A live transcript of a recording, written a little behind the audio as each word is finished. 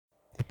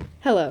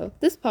Hello,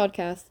 this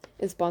podcast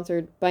is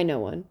sponsored by no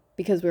one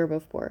because we're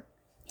both poor.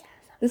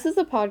 This is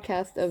a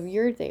podcast of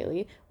Your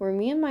Daily where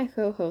me and my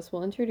co-host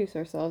will introduce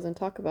ourselves and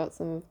talk about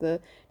some of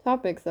the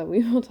topics that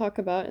we will talk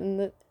about in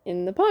the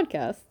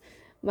podcast.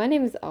 My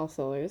name is Al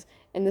Solers,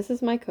 and this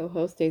is my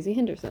co-host Daisy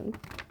Henderson.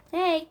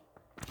 Hey.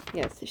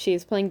 Yes, she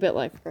is playing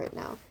BitLife right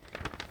now.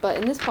 But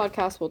in this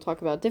podcast, we'll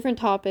talk about different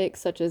topics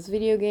such as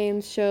video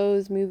games,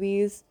 shows,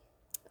 movies,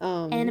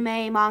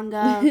 anime,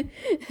 manga,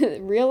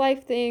 real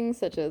life things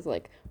such as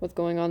like what's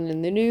going on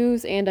in the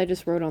news, and I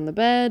just wrote on the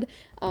bed.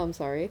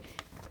 Sorry.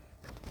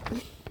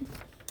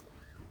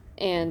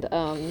 And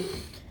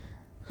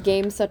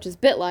games such as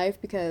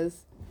BitLife,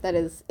 because that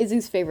is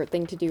Izzy's favorite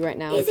thing to do right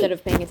now instead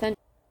of paying attention.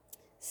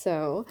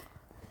 So,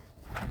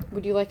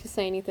 would you like to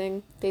say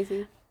anything,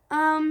 Daisy?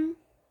 No.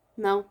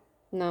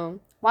 No.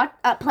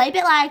 What? Play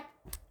BitLife.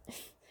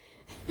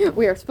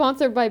 We are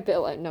sponsored by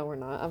BitLife. No, we're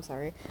not. I'm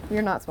sorry. We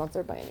are not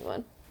sponsored by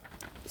anyone.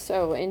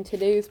 So, in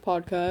today's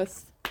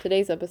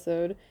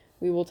episode,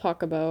 we will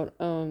talk about,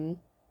 what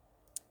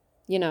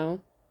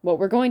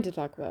we're going to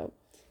talk about.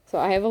 So,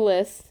 I have a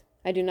list.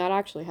 I do not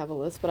actually have a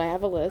list, but I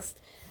have a list,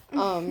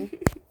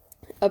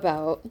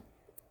 about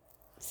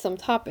some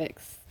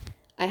topics.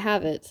 I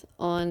have it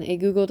on a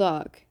Google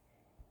Doc.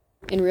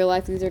 In real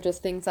life, these are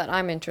just things that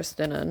I'm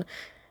interested in.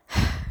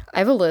 I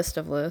have a list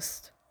of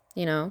lists,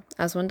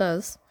 as one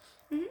does.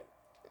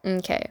 Mm-hmm.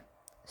 Okay,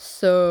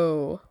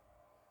 so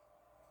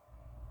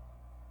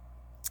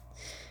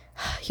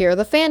here are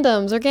the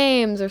fandoms or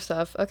games or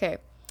stuff. Okay,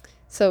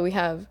 so we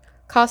have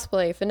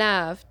cosplay,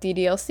 FNAF,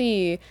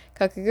 DDLC,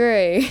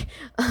 Kakaguri,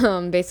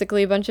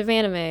 basically a bunch of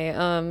anime,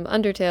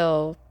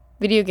 Undertale,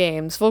 video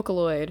games,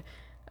 Vocaloid,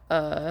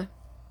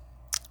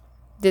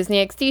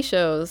 Disney XD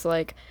shows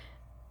like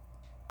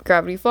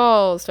Gravity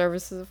Falls, Star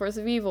vs. the Force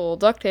of Evil,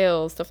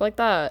 DuckTales, stuff like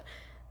that.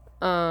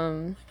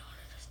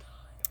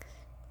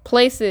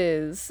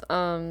 Places,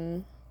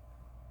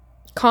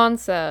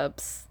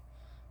 concepts,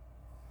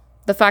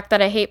 the fact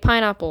that I hate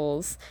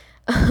pineapples.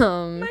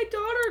 My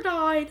daughter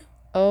died.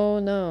 Oh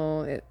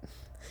no,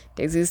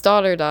 Daisy's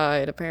daughter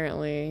died,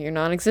 apparently. Your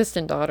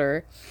non-existent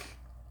daughter.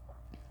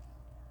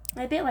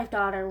 My BitLife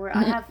daughter, where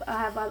I have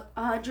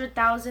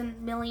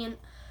 $100 million.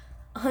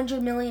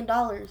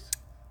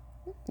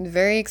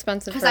 Very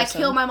expensive person. Because I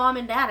killed my mom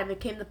and dad and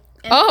became the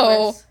empress.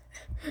 Oh!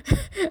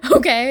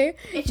 Okay.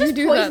 It's just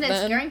poison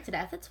and scaring to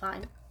death. It's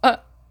fine.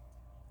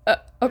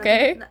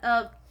 Okay.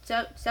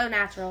 So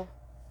natural.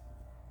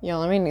 Yo,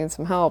 let me need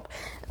some help.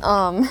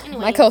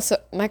 My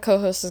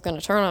co-host is gonna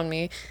turn on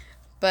me,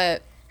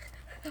 but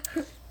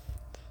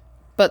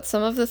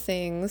some of the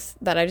things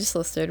that I just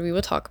listed we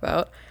will talk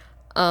about,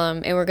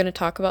 and we're gonna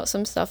talk about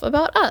some stuff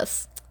about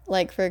us.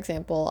 Like, for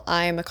example,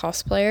 I'm a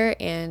cosplayer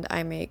and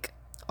I make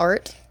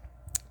art.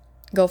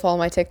 Go follow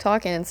my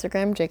TikTok and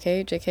Instagram.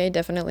 JK,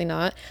 definitely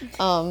not.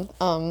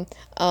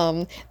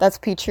 That's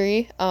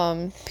Peachtree.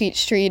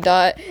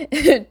 Peach.tree._.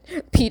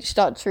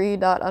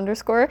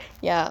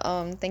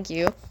 Yeah, thank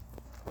you.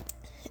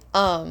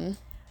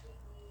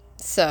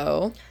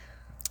 So,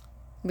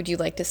 would you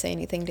like to say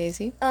anything,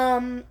 Daisy?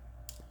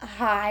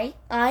 Hi.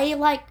 I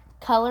like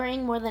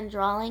coloring more than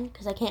drawing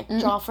because I can't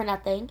draw for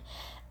nothing.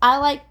 I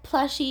like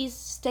plushies,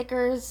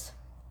 stickers,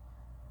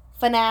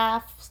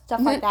 FNAF,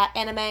 stuff like that,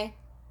 anime.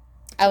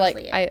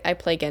 I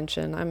play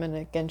Genshin. I'm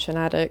a Genshin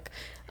addict.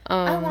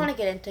 I want to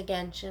get into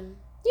Genshin.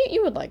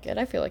 You would like it.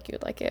 I feel like you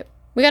would like it.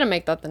 We gotta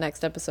make that the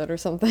next episode or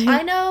something.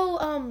 I know,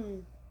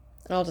 and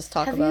I'll just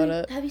talk about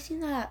it. Have you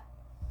seen that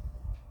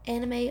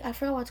anime? I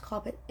forgot what it's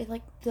called, but it's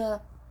like some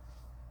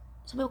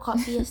people call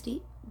it BSD,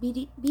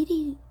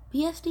 BSD,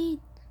 DSB,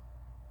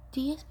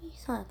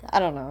 something like that. I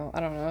don't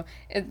know.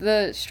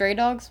 The Stray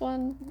Dogs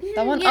one?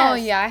 That one? Yes. Oh,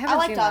 yeah, I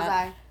haven't seen that.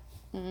 I like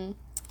Mm-hmm.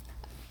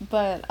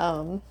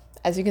 But,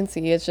 as you can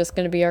see, it's just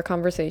going to be our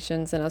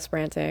conversations and us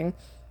ranting.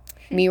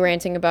 Me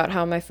ranting about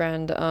how my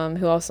friend,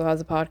 who also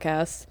has a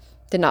podcast,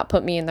 did not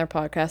put me in their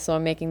podcast, so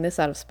I'm making this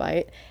out of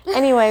spite.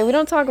 Anyway, we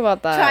don't talk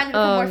about that. Trying to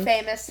become more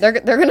famous. They're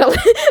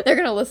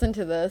gonna listen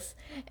to this,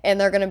 and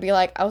they're gonna be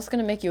like, I was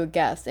gonna make you a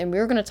guest, and we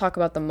were gonna talk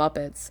about the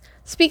Muppets.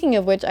 Speaking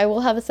of which, I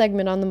will have a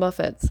segment on the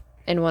Muppets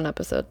in one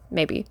episode,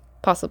 maybe,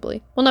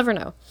 possibly. We'll never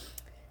know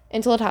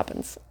until it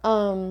happens.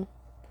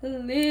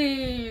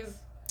 Please.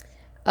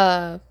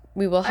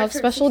 We will have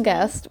special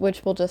guests,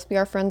 which will just be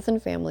our friends and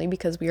family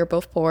because we are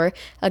both poor.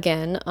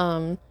 Again,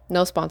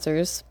 no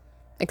sponsors,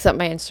 except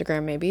my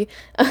Instagram, maybe.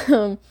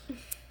 I'll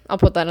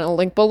put that in a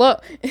link below.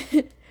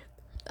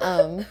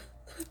 Why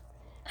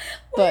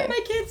are my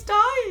kids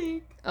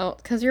dying? Oh,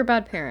 because you're a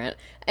bad parent.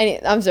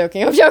 I'm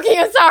joking. I'm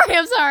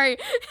sorry.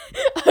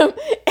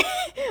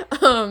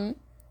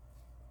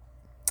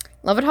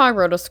 Love it how I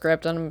wrote a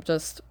script and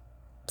just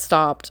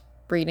stopped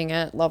reading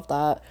it. Love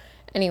that.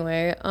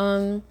 Anyway,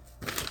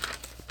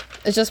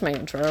 it's just my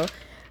intro.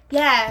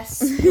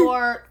 Yes,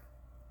 your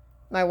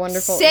my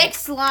wonderful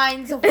 6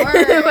 lines of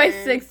words. My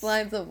 6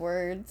 lines of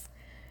words.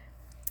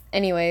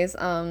 Anyways,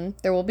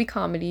 there will be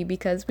comedy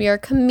because we are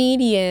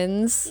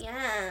comedians.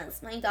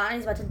 Yes, my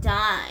daughter's about to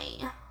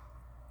die.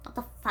 What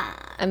the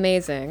fuck?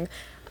 Amazing.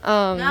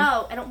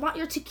 No, I don't want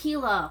your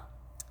tequila.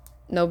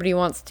 Nobody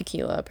wants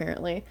tequila,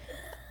 apparently.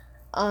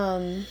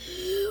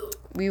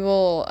 We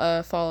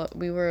will follow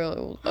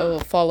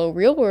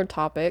real world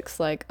topics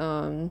like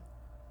can't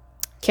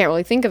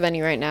really think of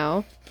any right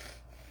now.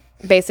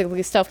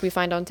 Basically stuff we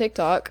find on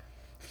TikTok,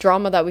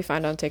 drama that we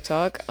find on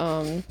TikTok.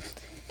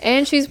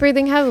 And she's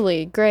breathing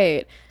heavily.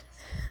 Great.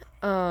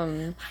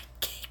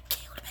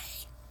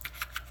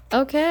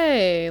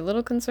 Okay, a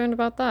little concerned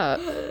about that.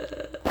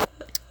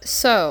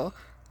 So,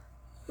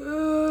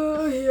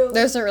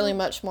 there isn't really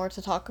much more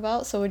to talk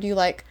about. So would you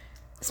like...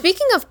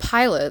 Speaking of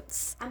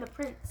pilots... I'm a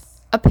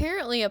prince.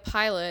 Apparently a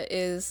pilot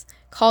is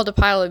called a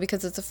pilot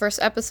because it's the first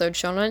episode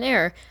shown on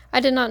air. I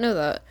did not know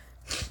that.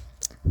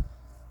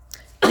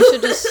 I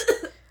should just...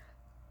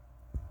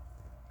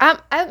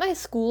 At my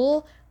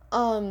school,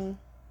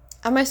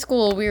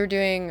 we were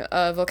doing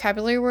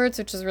vocabulary words,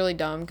 which is really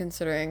dumb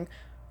considering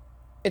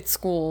it's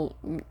school.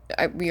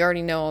 We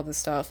already know all this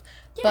stuff.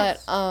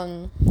 Yes.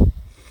 But,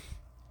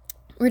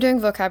 we're doing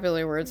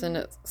vocabulary words and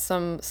it's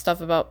some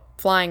stuff about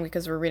flying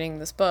because we're reading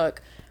this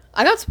book.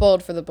 I got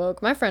spoiled for the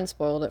book. My friend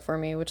spoiled it for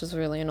me, which is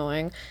really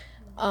annoying.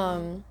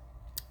 But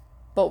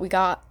we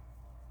got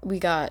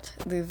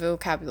the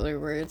vocabulary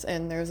words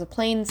and there's a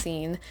plane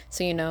scene.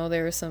 So,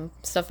 there was some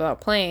stuff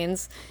about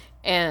planes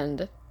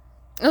and it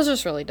was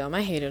just really dumb.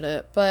 I hated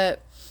it,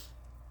 but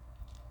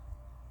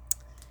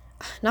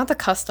not the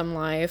custom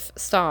life.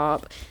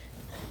 Stop.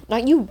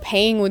 Not you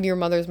paying with your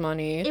mother's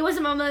money. It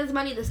wasn't my mother's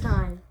money this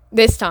time.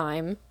 This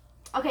time.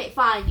 Okay,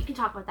 fine. You can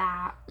talk about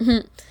that.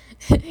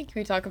 Can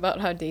we talk about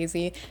how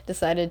Daisy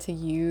decided to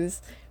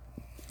use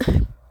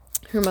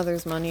her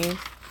mother's money?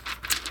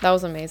 That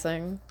was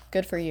amazing.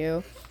 Good for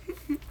you.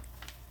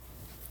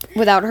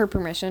 Without her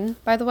permission,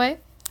 by the way.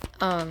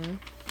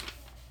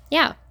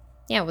 Yeah,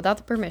 without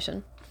the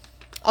permission.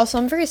 Also,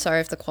 I'm very sorry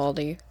if the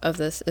quality of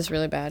this is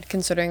really bad,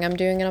 considering I'm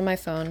doing it on my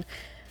phone.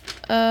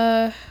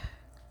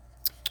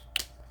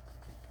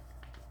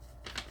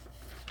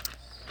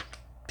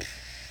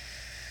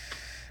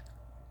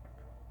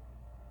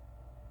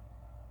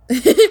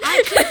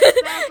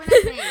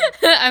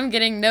 I'm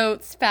getting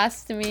notes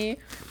passed to me.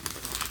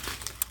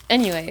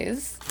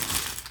 Anyways.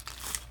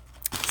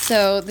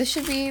 So, this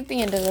should be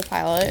the end of the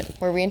pilot,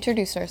 where we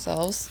introduce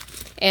ourselves.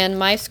 And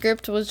my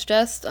script was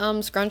just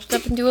scrunched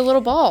up into a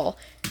little ball.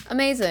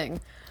 Amazing.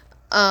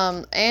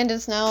 And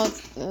it's now...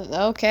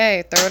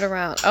 Okay, throw it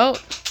around. Oh.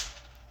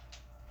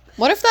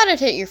 What if that had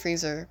hit your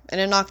freezer,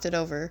 and it knocked it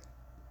over?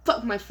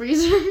 Fuck my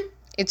freezer.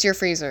 It's your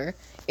freezer.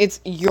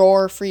 It's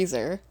your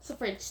freezer. It's a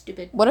fridge,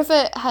 stupid. What if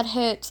it had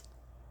hit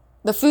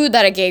the food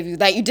that I gave you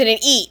that you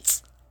didn't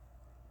eat?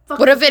 Fuck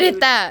what if food. it hit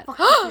that?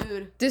 Fuck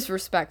food.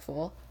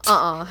 Disrespectful.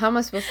 How am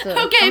I supposed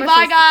to... Okay,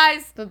 bye,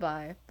 guys.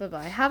 Bye-bye.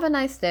 Bye-bye. Have a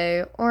nice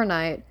day, or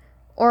night,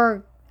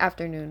 or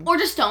afternoon. Or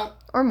just don't.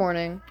 Or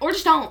morning. Or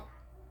just don't.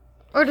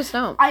 Or just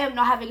don't. I am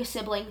not having a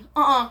sibling.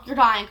 You're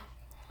dying.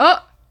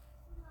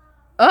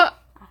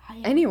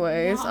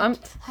 Anyways, I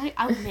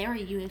would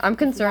marry you. I'm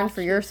concerned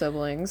for your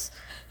siblings.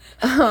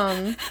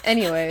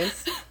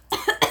 Anyways.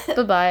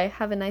 Bye-bye.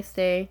 Have a nice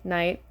day,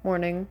 night,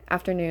 morning,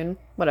 afternoon,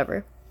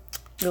 whatever.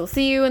 We'll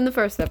see you in the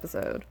first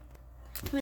episode.